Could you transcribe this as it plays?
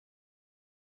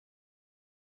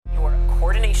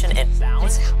relaxation and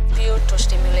balance. It's helpful to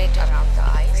stimulate around the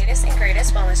eyes. Latest and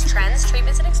greatest wellness trends,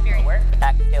 treatments, and experience.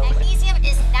 Magnesium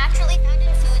is naturally found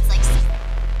in foods like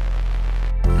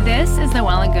This is the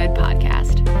Well and Good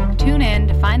podcast. Tune in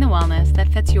to find the wellness that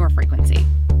fits your frequency.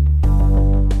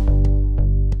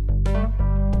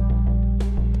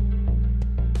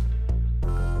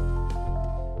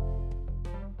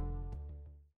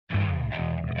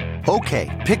 Okay,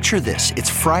 picture this. It's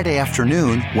Friday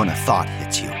afternoon when a thought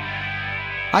hits you.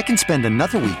 I can spend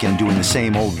another weekend doing the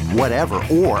same old whatever,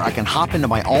 or I can hop into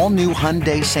my all-new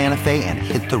Hyundai Santa Fe and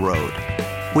hit the road.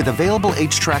 With available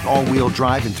H-Track all-wheel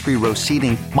drive and 3-row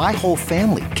seating, my whole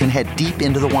family can head deep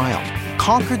into the wild.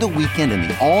 Conquer the weekend in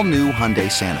the all-new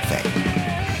Hyundai Santa Fe.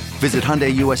 Visit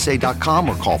HyundaiUSA.com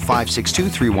or call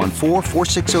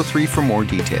 562-314-4603 for more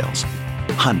details.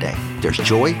 Hyundai, there's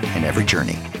joy in every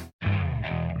journey.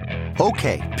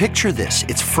 Okay, picture this.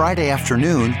 It's Friday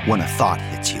afternoon when a thought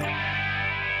hits you.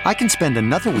 I can spend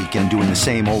another weekend doing the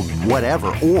same old whatever,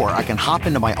 or I can hop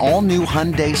into my all-new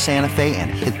Hyundai Santa Fe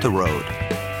and hit the road.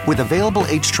 With available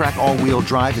H-Track all-wheel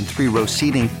drive and 3-row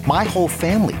seating, my whole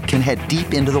family can head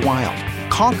deep into the wild.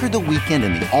 Conquer the weekend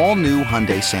in the all-new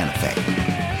Hyundai Santa Fe.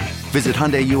 Visit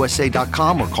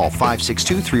HyundaiUSA.com or call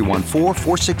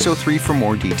 562-314-4603 for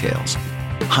more details.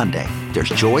 Hyundai, there's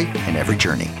joy in every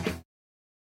journey.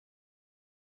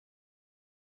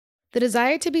 The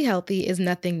desire to be healthy is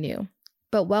nothing new,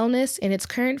 but wellness in its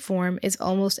current form is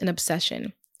almost an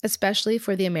obsession, especially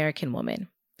for the American woman.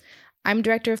 I'm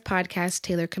Director of Podcast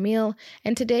Taylor Camille,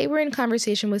 and today we're in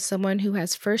conversation with someone who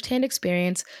has firsthand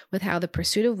experience with how the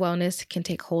pursuit of wellness can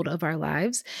take hold of our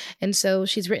lives, and so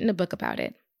she's written a book about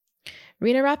it.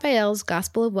 Rina Raphael's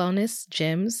Gospel of Wellness,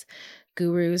 Gyms,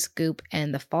 Gurus, Goop,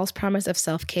 and the False Promise of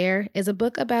Self-Care is a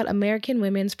book about American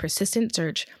women's persistent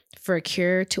search for a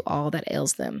cure to all that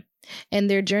ails them, and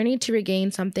their journey to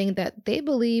regain something that they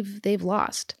believe they've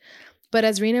lost. But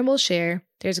as Rina will share,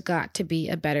 there's got to be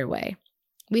a better way.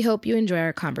 We hope you enjoy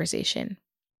our conversation.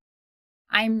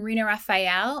 I'm Rina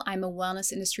Raphael. I'm a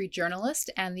wellness industry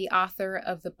journalist and the author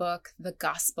of the book, The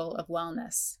Gospel of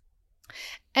Wellness.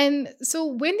 And so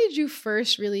when did you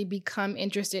first really become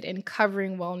interested in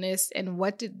covering wellness, and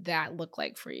what did that look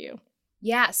like for you?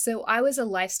 Yeah, so I was a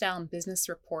lifestyle and business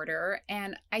reporter,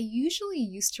 and I usually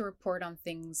used to report on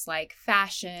things like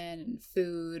fashion and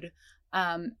food.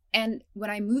 And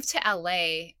when I moved to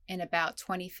LA in about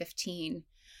 2015,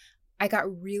 I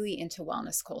got really into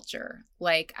wellness culture.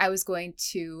 Like, I was going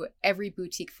to every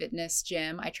boutique fitness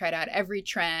gym. I tried out every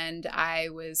trend. I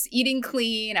was eating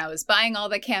clean. I was buying all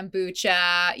the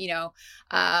kombucha.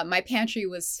 My pantry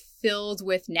was filled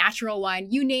with natural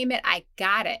wine. You name it, I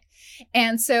got it.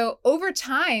 And so over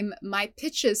time, my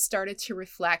pitches started to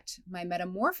reflect my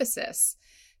metamorphosis.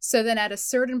 So then at a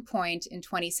certain point in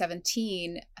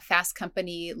 2017, Fast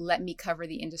Company let me cover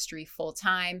the industry full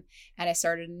time. And I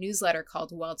started a newsletter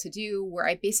called Well To Do, where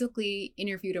I basically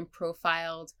interviewed and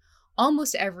profiled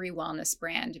almost every wellness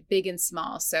brand, big and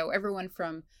small. So everyone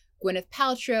from Gwyneth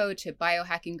Paltrow to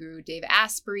biohacking guru Dave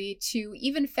Asprey to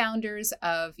even founders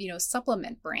of,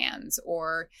 supplement brands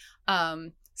or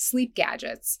sleep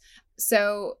gadgets.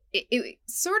 So it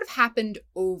sort of happened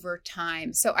over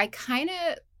time. So I kind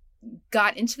of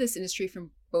got into this industry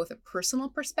from both a personal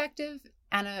perspective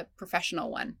and a professional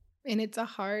one. And it's a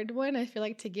hard one, I feel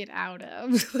like, to get out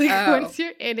of. Once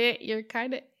you're in it, you're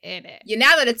kind of in it. Yeah,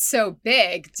 now that it's so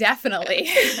big, definitely.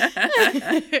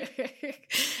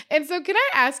 And so can I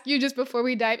ask you, just before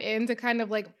we dive in, to kind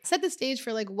of set the stage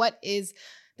for what is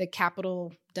the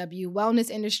capital W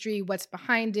wellness industry, what's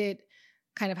behind it,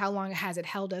 kind of how long has it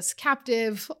held us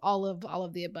captive, all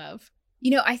of the above?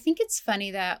 I think it's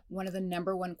funny that one of the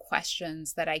number one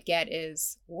questions that I get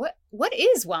is, what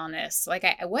is wellness?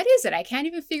 What is it? I can't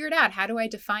even figure it out. How do I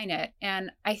define it?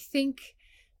 And I think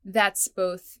that's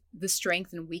both the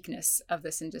strength and weakness of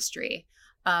this industry.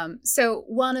 So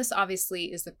wellness obviously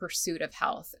is the pursuit of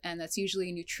health, and that's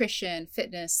usually nutrition,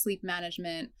 fitness, sleep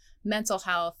management, mental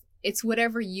health. It's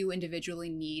whatever you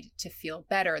individually need to feel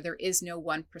better. There is no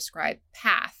one prescribed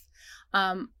path.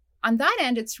 On that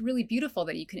end, it's really beautiful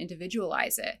that you can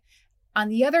individualize it. On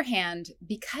the other hand,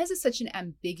 because it's such an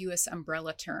ambiguous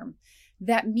umbrella term,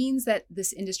 that means that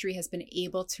this industry has been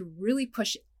able to really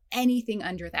push anything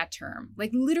under that term.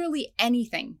 Literally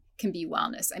anything can be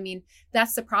wellness. I mean,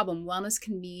 that's the problem. Wellness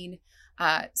can mean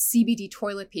CBD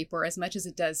toilet paper as much as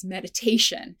it does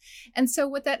meditation. And so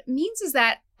what that means is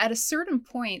that at a certain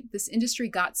point, this industry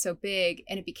got so big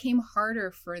and it became harder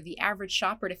for the average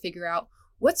shopper to figure out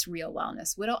what's real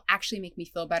wellness, what'll actually make me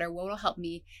feel better, what will help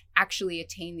me actually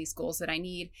attain these goals that I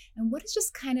need, and what is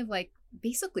just kind of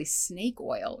basically snake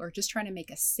oil or just trying to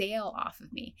make a sale off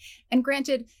of me. And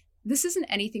granted, this isn't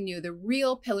anything new. The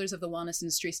real pillars of the wellness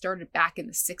industry started back in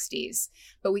the 60s,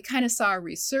 but we kind of saw a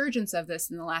resurgence of this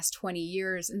in the last 20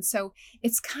 years. And so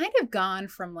it's kind of gone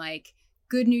from like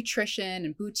good nutrition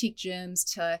and boutique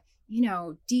gyms to,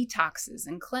 detoxes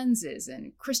and cleanses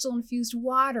and crystal infused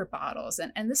water bottles.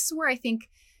 And this is where I think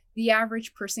the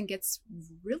average person gets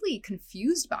really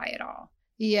confused by it all.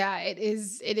 Yeah, it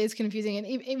is confusing. And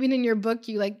even in your book,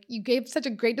 you gave such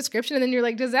a great description, and then you're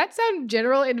like, does that sound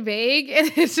general and vague?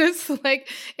 And it's just like,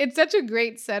 it's such a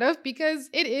great setup because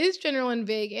it is general and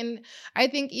vague. And I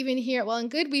think even here at Well and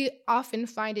Good, we often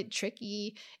find it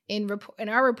tricky in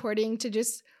our reporting to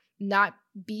just not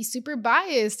be super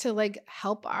biased, to like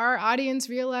help our audience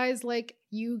realize like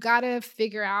you gotta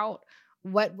figure out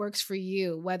what works for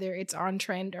you, whether it's on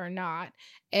trend or not.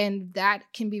 And that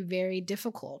can be very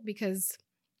difficult because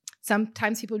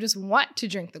sometimes people just want to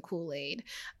drink the Kool-Aid.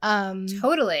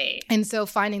 Totally. And so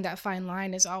finding that fine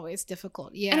line is always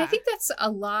difficult. Yeah. And I think that's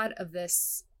a lot of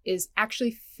this is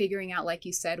actually figuring out, like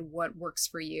you said, what works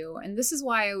for you. And this is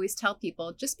why I always tell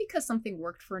people, just because something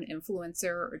worked for an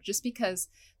influencer or just because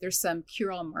there's some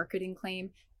cure-all marketing claim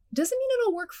doesn't mean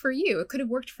it'll work for you. It could have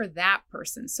worked for that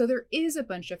person. So there is a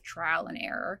bunch of trial and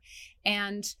error.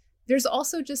 And there's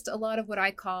also just a lot of what I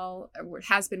call, or what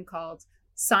has been called,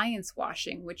 science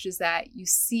washing, which is that you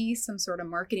see some sort of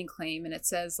marketing claim and it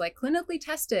says like clinically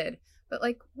tested, but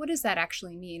like, what does that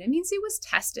actually mean? It means it was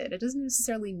tested. It doesn't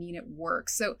necessarily mean it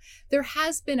works. So there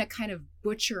has been a kind of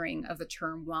butchering of the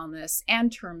term wellness and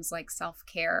terms like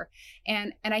self-care.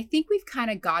 And I think we've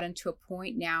kind of gotten to a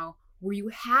point now where you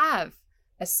have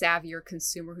a savvier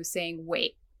consumer who's saying,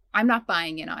 wait, I'm not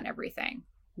buying in on everything.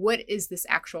 What is this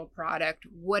actual product?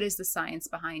 What is the science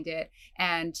behind it?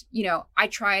 And, I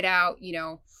tried out,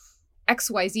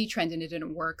 XYZ trend and it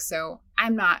didn't work. So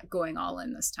I'm not going all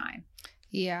in this time.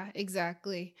 Yeah,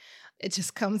 exactly. It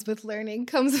just comes with learning,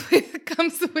 comes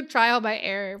with trial by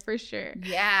error for sure.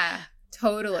 Yeah,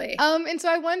 totally. And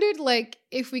so I wondered, like,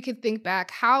 if we could think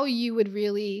back, how you would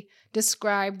really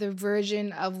describe the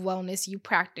version of wellness you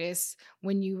practice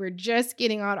when you were just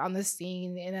getting out on the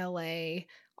scene in LA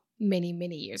many,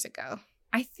 many years ago.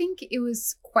 I think it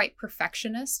was quite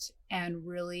perfectionist and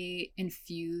really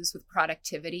infused with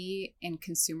productivity and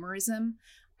consumerism.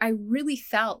 I really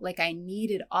felt like I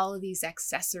needed all of these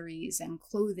accessories and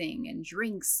clothing and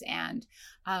drinks and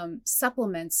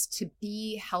supplements to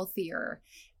be healthier.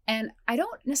 And I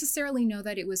don't necessarily know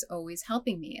that it was always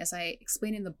helping me. As I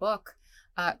explain in the book,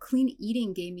 clean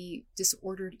eating gave me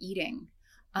disordered eating.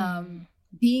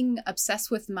 Being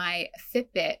obsessed with my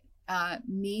Fitbit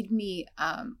made me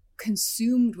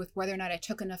consumed with whether or not I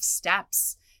took enough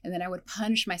steps. And then I would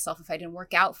punish myself if I didn't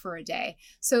work out for a day.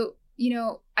 So,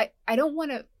 I don't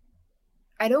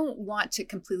want to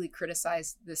completely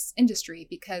criticize this industry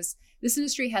because this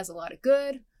industry has a lot of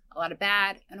good, a lot of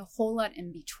bad, and a whole lot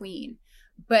in between.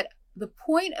 But the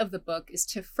point of the book is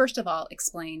to, first of all,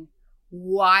 explain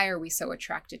why are we so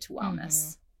attracted to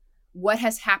wellness? What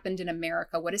has happened in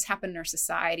America? What has happened in our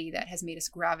society that has made us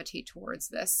gravitate towards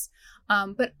this?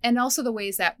 And also the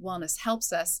ways that wellness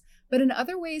helps us. But in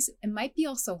other ways, it might be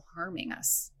also harming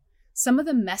us. Some of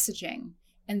the messaging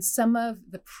and some of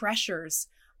the pressures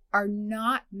are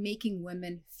not making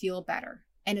women feel better.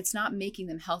 And it's not making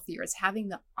them healthier. It's having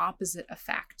the opposite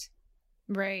effect.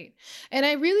 Right. And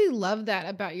I really love that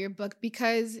about your book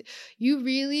because you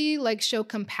really show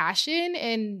compassion,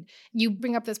 and you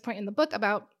bring up this point in the book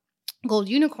about gold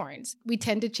unicorns. We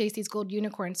tend to chase these gold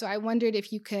unicorns. So I wondered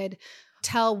if you could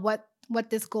tell what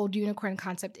this gold unicorn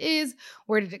concept is,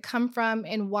 where did it come from,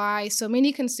 and why so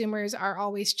many consumers are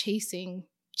always chasing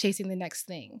the next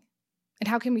thing. And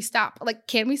how can we stop?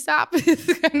 Can we stop?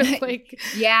 It's kind of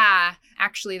Yeah,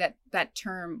 actually that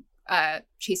term,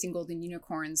 chasing golden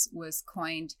unicorns, was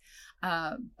coined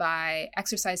by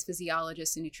exercise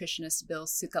physiologist and nutritionist Bill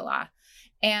Sukala.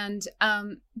 And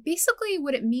basically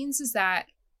what it means is that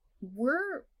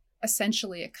we're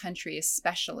essentially a country,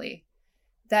 especially,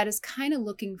 that is kind of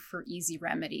looking for easy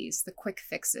remedies, the quick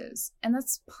fixes. And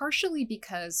that's partially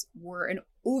because we're an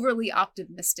overly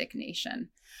optimistic nation.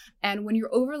 And when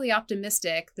you're overly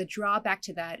optimistic, the drawback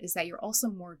to that is that you're also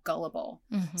more gullible.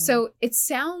 Mm-hmm. So it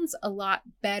sounds a lot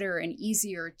better and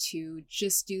easier to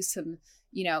just do some,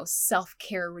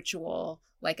 self-care ritual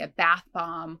like a bath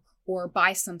bomb or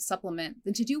buy some supplement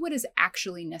than to do what is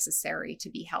actually necessary to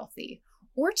be healthy,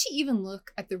 or to even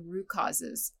look at the root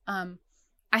causes.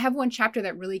 I have one chapter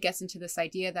that really gets into this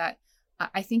idea that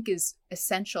I think is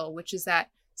essential, which is that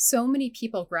so many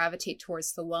people gravitate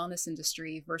towards the wellness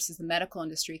industry versus the medical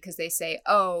industry because they say,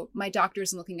 oh, my doctor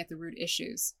isn't looking at the root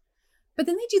issues. But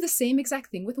then they do the same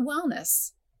exact thing with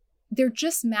wellness. They're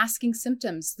just masking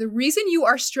symptoms. The reason you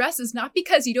are stressed is not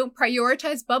because you don't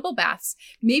prioritize bubble baths.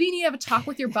 Maybe you need to have a talk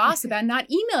with your boss about not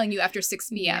emailing you after 6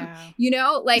 p.m.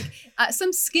 Yeah.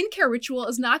 Some skincare ritual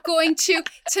is not going to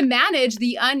manage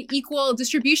the unequal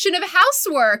distribution of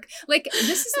housework.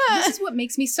 This is what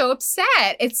makes me so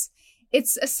upset. It's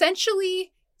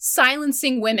essentially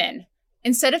silencing women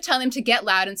instead of telling them to get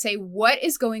loud and say, what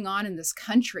is going on in this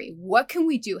country? What can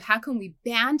we do? How can we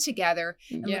band together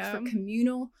and look for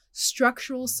communal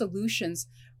structural solutions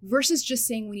versus just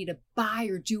saying we need to buy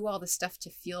or do all the stuff to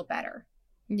feel better?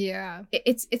 Yeah.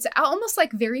 It's almost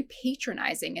like very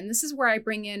patronizing. And this is where I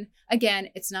bring in, again,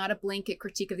 it's not a blanket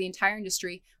critique of the entire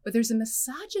industry, but there's a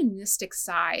misogynistic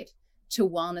side to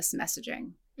wellness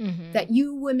messaging that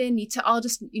you women need to all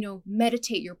just,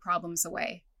 meditate your problems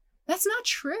away. That's not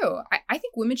true. I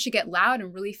think women should get loud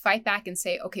and really fight back and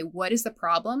say, okay, what is the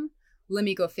problem? Let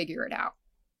me go figure it out.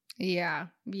 Yeah.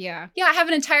 Yeah, I have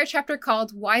an entire chapter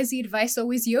called Why is the Advice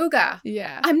Always Yoga?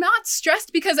 Yeah. I'm not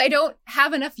stressed because I don't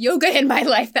have enough yoga in my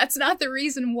life. That's not the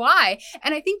reason why.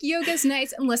 And I think yoga is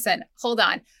nice. And listen, hold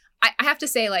on. I have to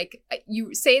say,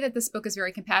 you say that this book is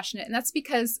very compassionate, and that's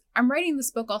because I'm writing this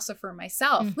book also for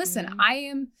myself. Listen,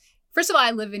 first of all,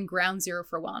 I live in ground zero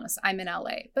for wellness. I'm in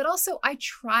LA, but also I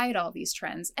tried all these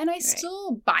trends and I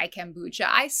still buy kombucha.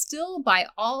 I still buy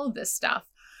all of this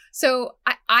stuff. So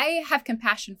I have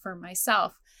compassion for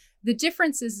myself. The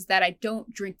difference is that I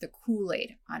don't drink the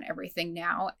Kool-Aid on everything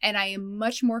now. And I am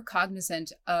much more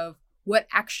cognizant of what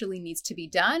actually needs to be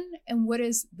done and what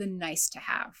is the nice to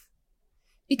have.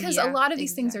 Because a lot of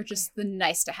these things are just the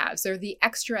nice to haves. They're the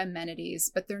extra amenities,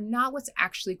 but they're not what's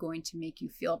actually going to make you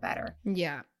feel better.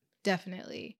 Yeah,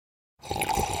 definitely.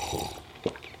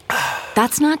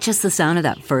 That's not just the sound of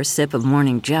that first sip of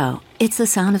Morning Joe. It's the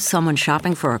sound of someone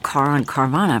shopping for a car on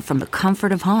Carvana from the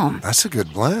comfort of home. That's a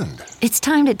good blend. It's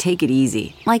time to take it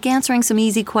easy, like answering some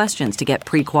easy questions to get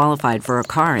pre-qualified for a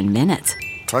car in minutes.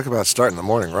 Talk about starting the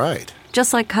morning right.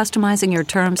 Just like customizing your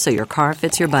terms so your car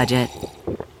fits your budget.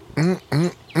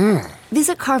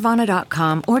 Visit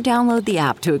Carvana.com or download the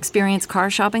app to experience car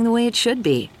shopping the way it should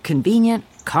be. Convenient,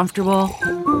 comfortable.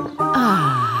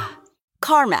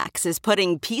 CarMax is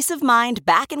putting peace of mind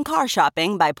back in car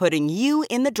shopping by putting you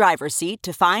in the driver's seat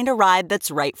to find a ride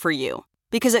that's right for you.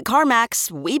 Because at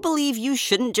CarMax, we believe you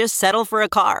shouldn't just settle for a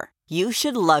car. You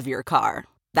should love your car.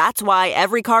 That's why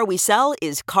every car we sell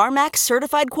is CarMax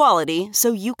certified quality,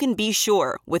 so you can be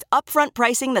sure with upfront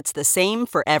pricing that's the same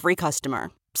for every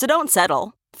customer. So don't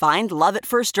settle. Find love at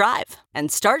first drive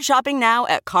and start shopping now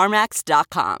at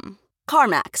CarMax.com.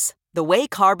 CarMax, the way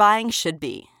car buying should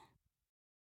be.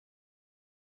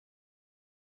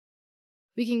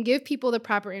 We can give people the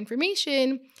proper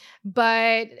information,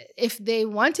 but if they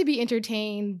want to be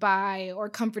entertained by or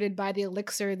comforted by the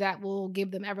elixir that will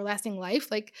give them everlasting life,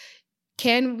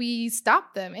 can we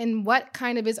stop them? And what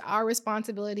kind of is our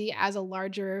responsibility as a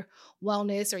larger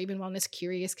wellness or even wellness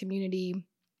curious community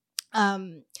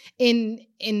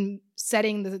in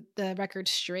setting the record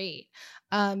straight?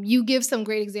 You give some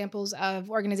great examples of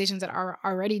organizations that are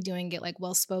already doing it, like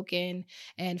Wellspoken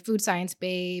and Food Science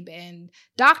Babe, and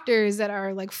doctors that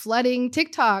are flooding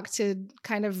TikTok to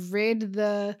kind of rid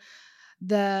the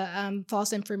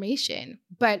false information.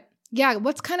 But yeah,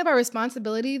 what's kind of our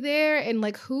responsibility there, and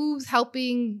who's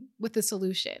helping with the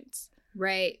solutions?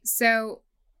 Right. So,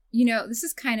 this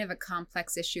is kind of a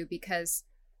complex issue because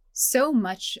so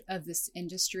much of this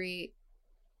industry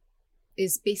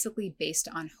is basically based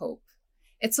on hope.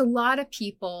 It's a lot of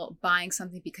people buying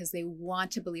something because they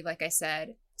want to believe, like I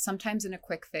said, sometimes in a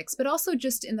quick fix, but also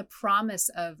just in the promise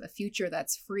of a future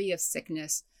that's free of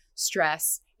sickness,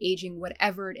 stress, aging,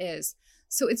 whatever it is.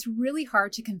 So it's really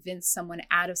hard to convince someone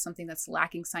out of something that's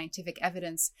lacking scientific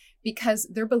evidence because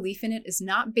their belief in it is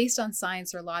not based on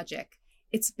science or logic.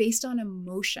 It's based on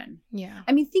emotion. Yeah.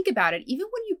 I mean, think about it. Even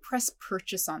when you press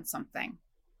purchase on something,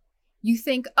 you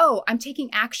think, oh, I'm taking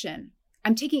action.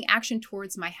 I'm taking action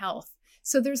towards my health.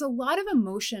 So there's a lot of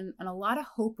emotion and a lot of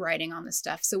hope riding on this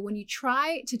stuff. So when you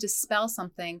try to dispel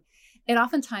something, it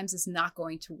oftentimes is not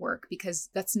going to work because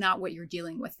that's not what you're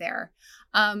dealing with there.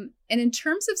 And in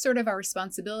terms of sort of our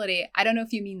responsibility, I don't know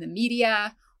if you mean the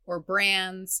media or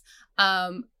brands,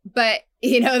 but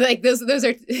those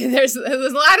are there's a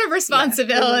lot of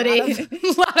responsibility. Yeah,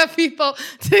 a lot of people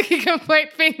to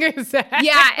point fingers at.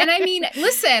 Yeah, and I mean,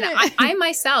 listen, I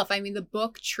myself, the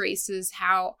book traces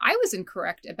how I was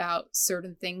incorrect about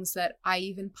certain things that I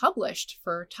even published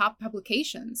for top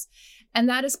publications, and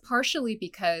that is partially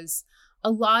because a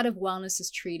lot of wellness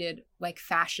is treated like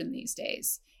fashion these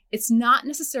days. It's not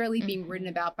necessarily being written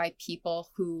about by people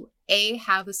who, A,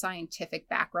 have the scientific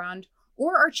background,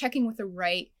 or are checking with the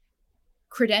right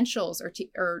credentials or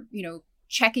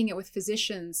checking it with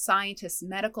physicians, scientists,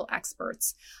 medical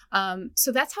experts.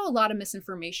 So that's how a lot of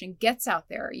misinformation gets out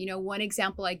there. One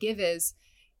example I give is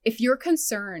if you're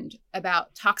concerned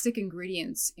about toxic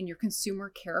ingredients in your consumer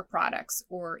care products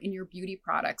or in your beauty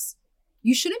products,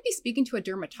 you shouldn't be speaking to a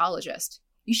dermatologist.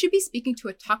 You should be speaking to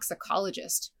a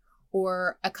toxicologist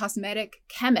or a cosmetic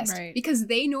chemist, right? Because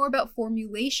they know about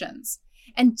formulations.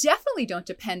 And definitely don't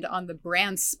depend on the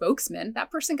brand spokesman.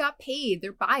 That person got paid.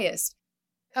 They're biased.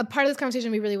 A part of this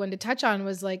conversation we really wanted to touch on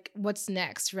was like, what's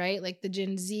next, right? Like the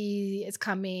Gen Z is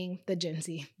coming. Gen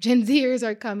Zers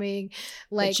are coming.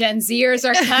 Like the Gen Zers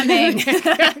are coming.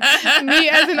 Me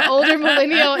as an older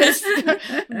millennial is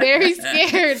very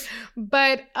scared.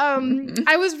 But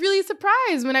I was really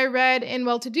surprised when I read in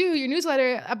Well-To-Do, your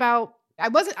newsletter, about I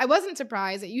wasn't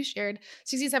surprised that you shared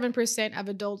 67% of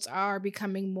adults are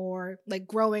becoming more like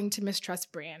growing to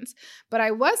mistrust brands. But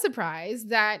I was surprised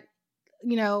that,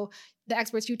 the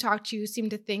experts you talked to seem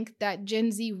to think that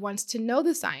Gen Z wants to know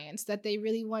the science, that they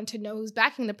really want to know who's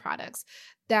backing the products,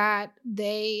 that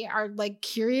they are like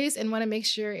curious and want to make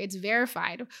sure it's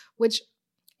verified, which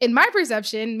in my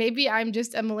perception, maybe I'm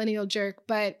just a millennial jerk,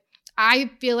 but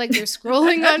I feel like they're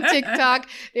scrolling on TikTok.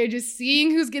 They're just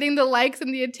seeing who's getting the likes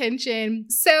and the attention.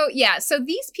 So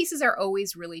these pieces are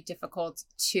always really difficult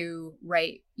to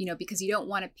write, because you don't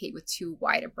want to paint with too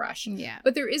wide a brush. Yeah.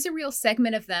 But there is a real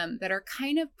segment of them that are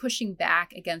kind of pushing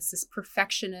back against this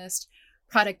perfectionist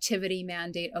productivity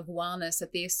mandate of wellness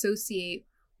that they associate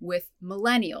with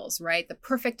millennials, right? The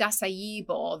perfect acai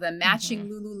bowl, the matching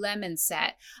Lululemon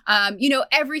set,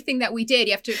 everything that we did.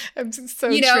 You have to, I'm just so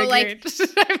triggered. Like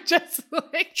I'm just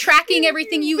like tracking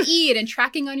everything you eat and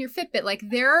tracking on your Fitbit. Like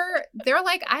they're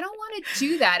like, I don't want to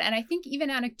do that. And I think even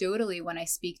anecdotally, when I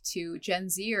speak to Gen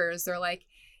Zers, they're like,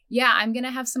 yeah, I'm going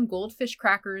to have some goldfish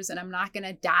crackers and I'm not going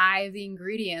to die of the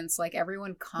ingredients. Like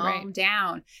everyone calm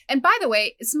down. And by the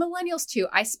way, it's millennials too.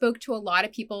 I spoke to a lot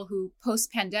of people who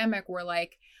post-pandemic were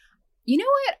like, you know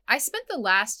what? I spent the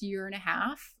last year and a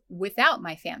half without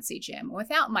my fancy gym,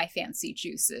 without my fancy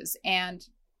juices, and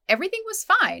everything was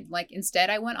fine. Like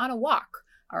instead I went on a walk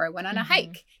or I went on a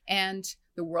hike and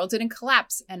the world didn't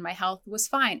collapse and my health was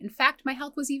fine. In fact, my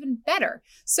health was even better.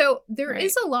 So there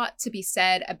is a lot to be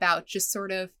said about just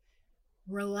sort of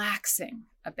relaxing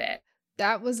a bit.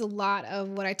 That was a lot of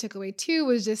what I took away too,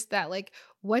 was just that like,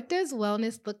 what does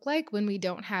wellness look like when we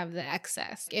don't have the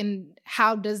excess? And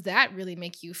how does that really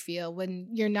make you feel when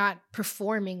you're not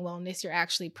performing wellness, you're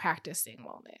actually practicing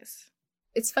wellness?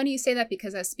 It's funny you say that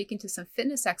because I was speaking to some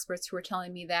fitness experts who were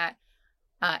telling me that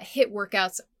HIIT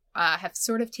workouts have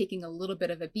sort of taken a little bit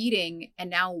of a beating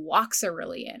and now walks are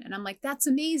really in. And I'm like, that's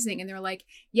amazing. And they're like,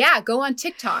 yeah, go on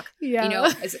TikTok. Yeah.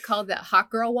 Is it called the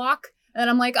hot girl walk? And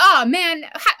I'm like, oh man,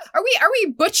 are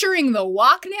we butchering the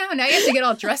walk now? Now you have to get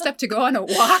all dressed up to go on a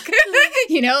walk. But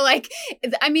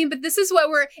this is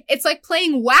what it's like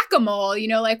playing whack-a-mole,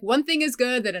 like one thing is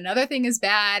good, then another thing is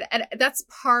bad. And that's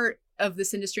part of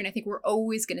this industry. And I think we're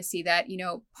always going to see that,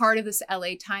 part of this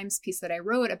LA Times piece that I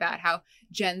wrote about how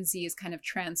Gen Z is kind of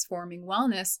transforming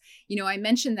wellness. I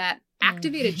mentioned that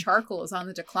activated charcoal is on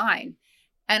the decline.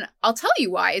 And I'll tell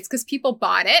you why. It's because people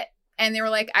bought it. And they were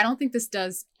like, I don't think this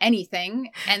does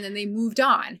anything. And then they moved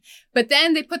on. But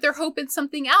then they put their hope in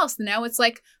something else. And now it's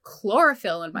like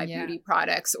chlorophyll in my beauty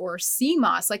products or sea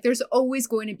moss. Like there's always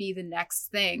going to be the next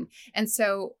thing. And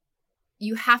so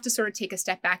you have to sort of take a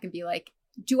step back and be like,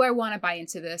 do I want to buy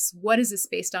into this? What is this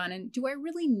based on? And do I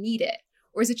really need it?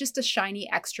 Or is it just a shiny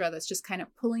extra that's just kind of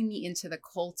pulling me into the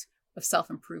cult of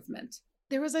self-improvement?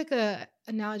 There was like a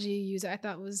analogy you used that I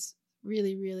thought was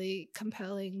really, really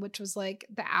compelling, which was like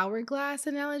the hourglass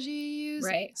analogy you use.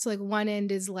 Right. So like one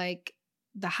end is like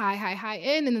the high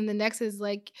end, and then the next is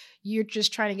like you're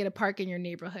just trying to get a park in your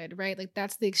neighborhood, right? Like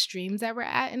that's the extremes that we're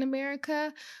at in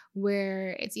America,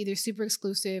 where it's either super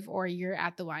exclusive or you're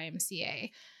at the YMCA.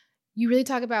 You really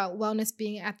talk about wellness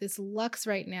being at this lux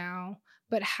right now,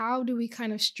 but how do we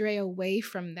kind of stray away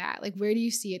from that? Like where do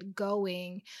you see it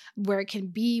going, where it can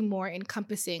be more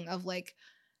encompassing of like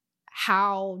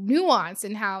how nuanced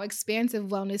and how expansive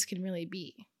wellness can really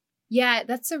be? Yeah,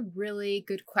 that's a really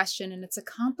good question. And it's a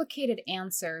complicated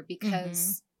answer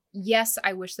because yes,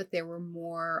 I wish that there were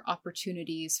more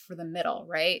opportunities for the middle,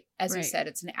 right? As you said,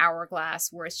 it's an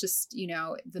hourglass where it's just,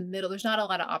 the middle. There's not a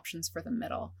lot of options for the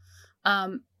middle.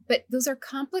 But those are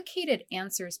complicated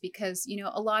answers because,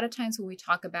 a lot of times when we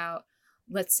talk about,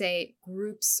 let's say,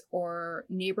 groups or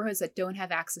neighborhoods that don't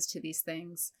have access to these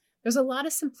things, there's a lot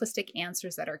of simplistic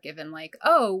answers that are given like,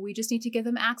 oh, we just need to give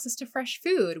them access to fresh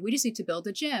food. We just need to build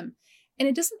a gym. And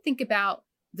it doesn't think about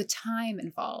the time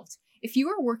involved. if you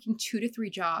are working 2 to 3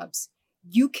 jobs,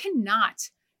 you cannot,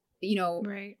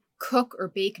 Right. cook or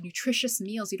bake nutritious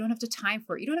meals. You don't have the time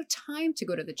for it. You don't have time to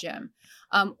go to the gym.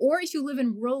 Or if you live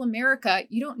in rural America,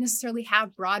 you don't necessarily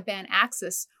have broadband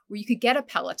access where you could get a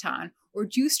Peloton or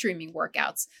do streaming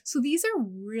workouts. So these are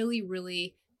really,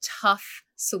 really tough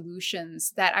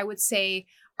solutions that I would say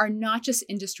are not just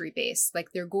industry based.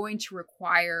 Like they're going to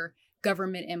require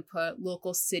government input,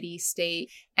 local, city, state.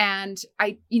 And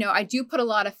I do put a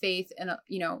lot of faith in,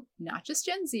 not just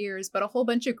Gen Zers, but a whole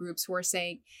bunch of groups who are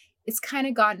saying it's kind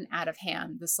of gotten out of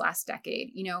hand this last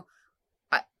decade.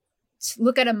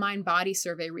 Look at a mind body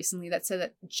survey recently that said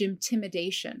that gym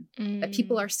intimidation, that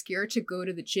people are scared to go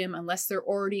to the gym unless they're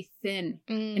already thin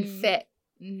and fit.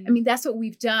 I mean, that's what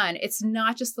we've done. It's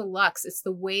not just the looks. It's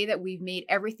the way that we've made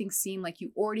everything seem like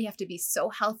you already have to be so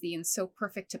healthy and so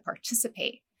perfect to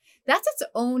participate. That's its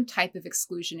own type of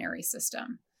exclusionary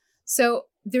system. So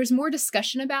there's more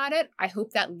discussion about it. I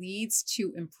hope that leads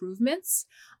to improvements.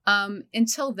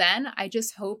 Until then, I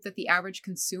just hope that the average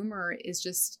consumer is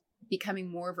just becoming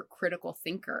more of a critical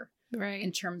thinker, Right.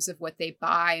 in terms of what they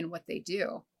buy and what they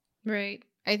do. Right.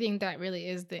 I think that really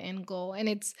is the end goal.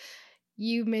 And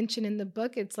you mentioned in the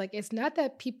book, it's like, it's not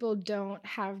that people don't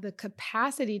have the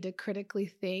capacity to critically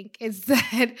think. It's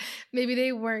that maybe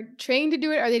they weren't trained to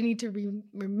do it, or they need to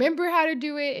remember how to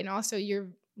do it. And also you're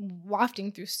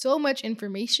wafting through so much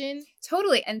information.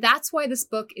 Totally. And that's why this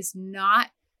book is not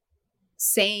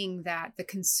saying that the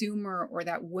consumer or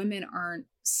that women aren't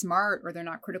smart or they're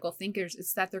not critical thinkers.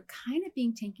 It's that they're kind of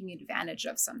being taken advantage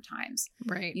of sometimes.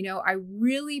 Right. I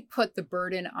really put the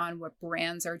burden on what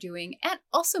brands are doing and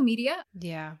also media.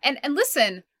 Yeah. And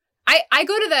listen, I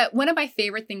go to one of my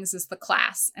favorite things is The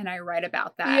Class, and I write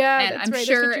about that. Yeah, and that's I'm right.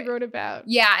 sure That's what you wrote about.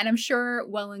 Yeah, and I'm sure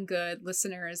well and good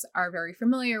listeners are very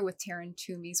familiar with Taryn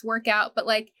Toomey's workout, but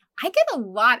like I get a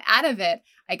lot out of it.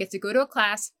 I get to go to a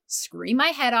class, scream my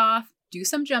head off, do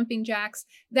some jumping jacks.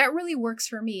 That really works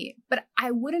for me. But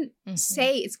I wouldn't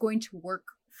say it's going to work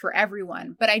for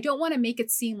everyone. But I don't want to make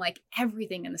it seem like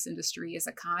everything in this industry is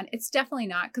a con. It's definitely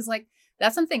not, because like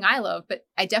that's something I love. But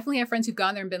I definitely have friends who've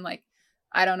gone there and been like,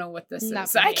 I don't know what this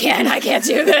is. I can't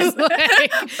do this. But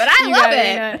I love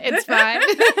it. It's fine.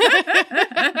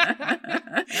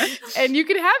 And you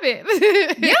can have it.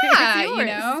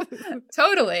 Yeah,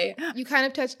 totally. You kind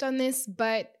of touched on this,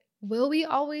 but will we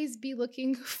always be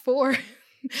looking for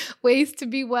ways to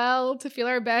be well, to feel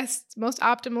our best, most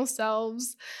optimal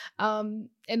selves? And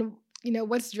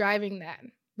what's driving that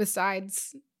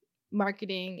besides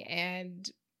marketing and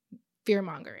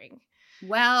fear-mongering?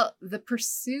 Well, the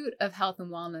pursuit of health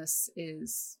and wellness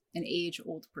is an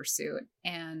age-old pursuit.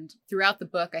 And throughout the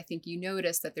book, I think you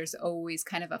notice that there's always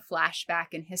kind of a flashback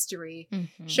in history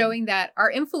showing that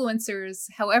our influencers,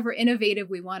 however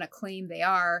innovative we want to claim they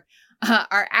are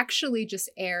actually just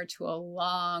heir to a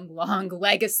long, long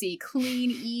legacy,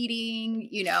 clean eating,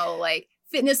 like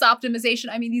fitness optimization.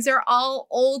 I mean, these are all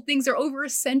old things. They're over a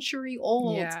century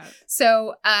old. Yeah.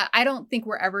 So I don't think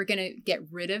we're ever going to get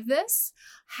rid of this.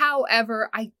 However,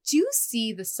 I do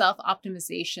see the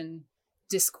self-optimization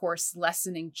discourse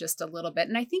lessening just a little bit.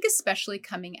 And I think especially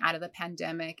coming out of the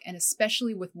pandemic, and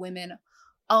especially with women,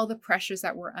 all the pressures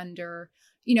that we're under,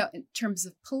 in terms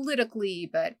of politically,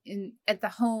 but at the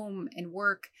home and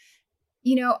work,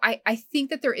 I think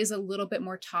that there is a little bit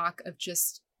more talk of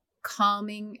just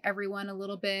calming everyone a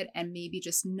little bit and maybe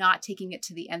just not taking it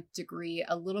to the nth degree,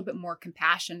 a little bit more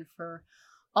compassion for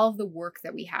all of the work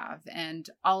that we have and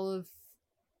all of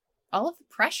the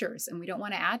pressures. And we don't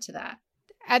want to add to that.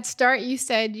 At start, you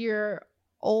said your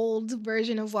old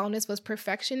version of wellness was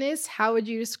perfectionist. How would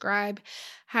you describe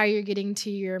how you're getting to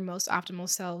your most optimal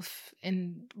self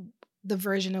and the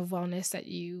version of wellness that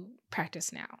you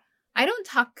practice now? I don't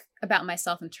talk about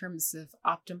myself in terms of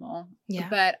optimal,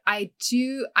 but I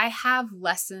have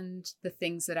lessened the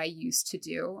things that I used to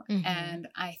do. And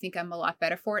I think I'm a lot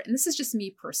better for it. And this is just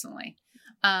me personally.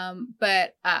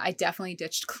 But I definitely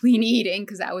ditched clean eating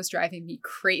because that was driving me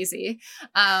crazy.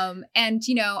 And,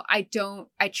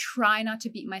 I try not to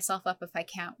beat myself up if I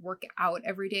can't work out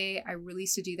every day. I really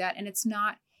used to do that. And it's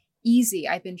not easy.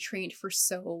 I've been trained for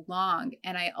so long.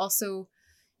 And I also,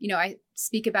 I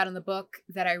speak about in the book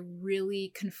that I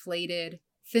really conflated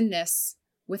thinness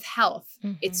with health.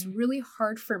 It's really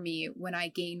hard for me when I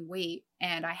gain weight,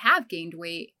 and I have gained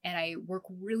weight, and I work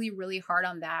really, really hard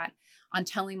on that, on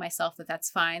telling myself that that's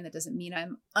fine. That doesn't mean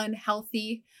I'm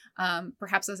unhealthy.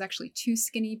 Perhaps I was actually too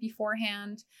skinny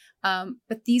beforehand.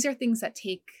 But these are things that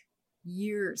take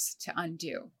years to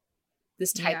undo,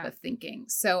 this type of thinking.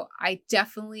 So I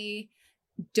definitely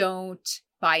don't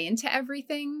buy into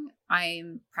everything.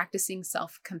 I'm practicing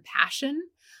self-compassion.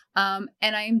 And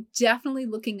I'm definitely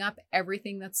looking up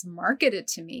everything that's marketed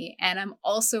to me. And I'm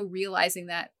also realizing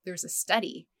that there's a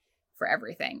study for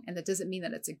everything. And that doesn't mean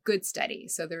that it's a good study.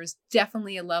 So there's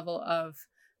definitely a level of,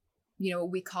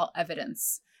 what we call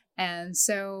evidence. And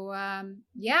so,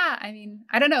 yeah, I mean,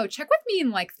 I don't know, check with me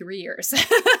in like 3 years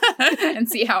and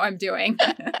see how I'm doing.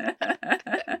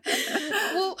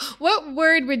 Well, what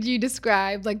word would you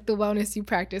describe like the wellness you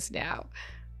practice now?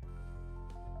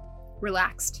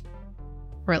 Relaxed.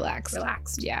 Relaxed.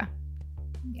 Yeah.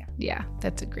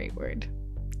 That's a great word.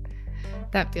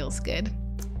 That feels good.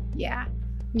 Yeah.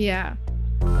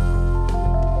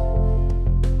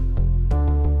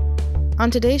 On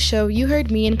today's show, you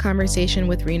heard me in conversation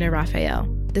with Rina Raphael.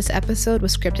 This episode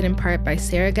was scripted in part by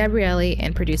Sarah Gabrielli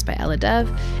and produced by Ella Dove,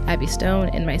 Abby Stone,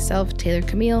 and myself, Taylor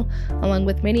Camille, along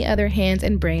with many other hands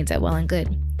and brains at Well and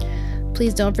Good.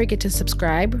 Please don't forget to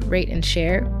subscribe, rate, and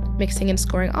share. Mixing and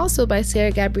scoring also by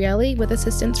Sarah Gabrielli with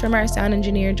assistance from our sound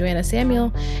engineer Joanna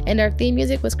Samuel, and our theme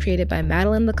music was created by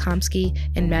Madeline Lakomsky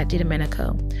and Matt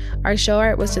DiDomenico. Our show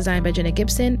art was designed by Jenna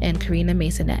Gibson and Karina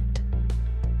Masonette.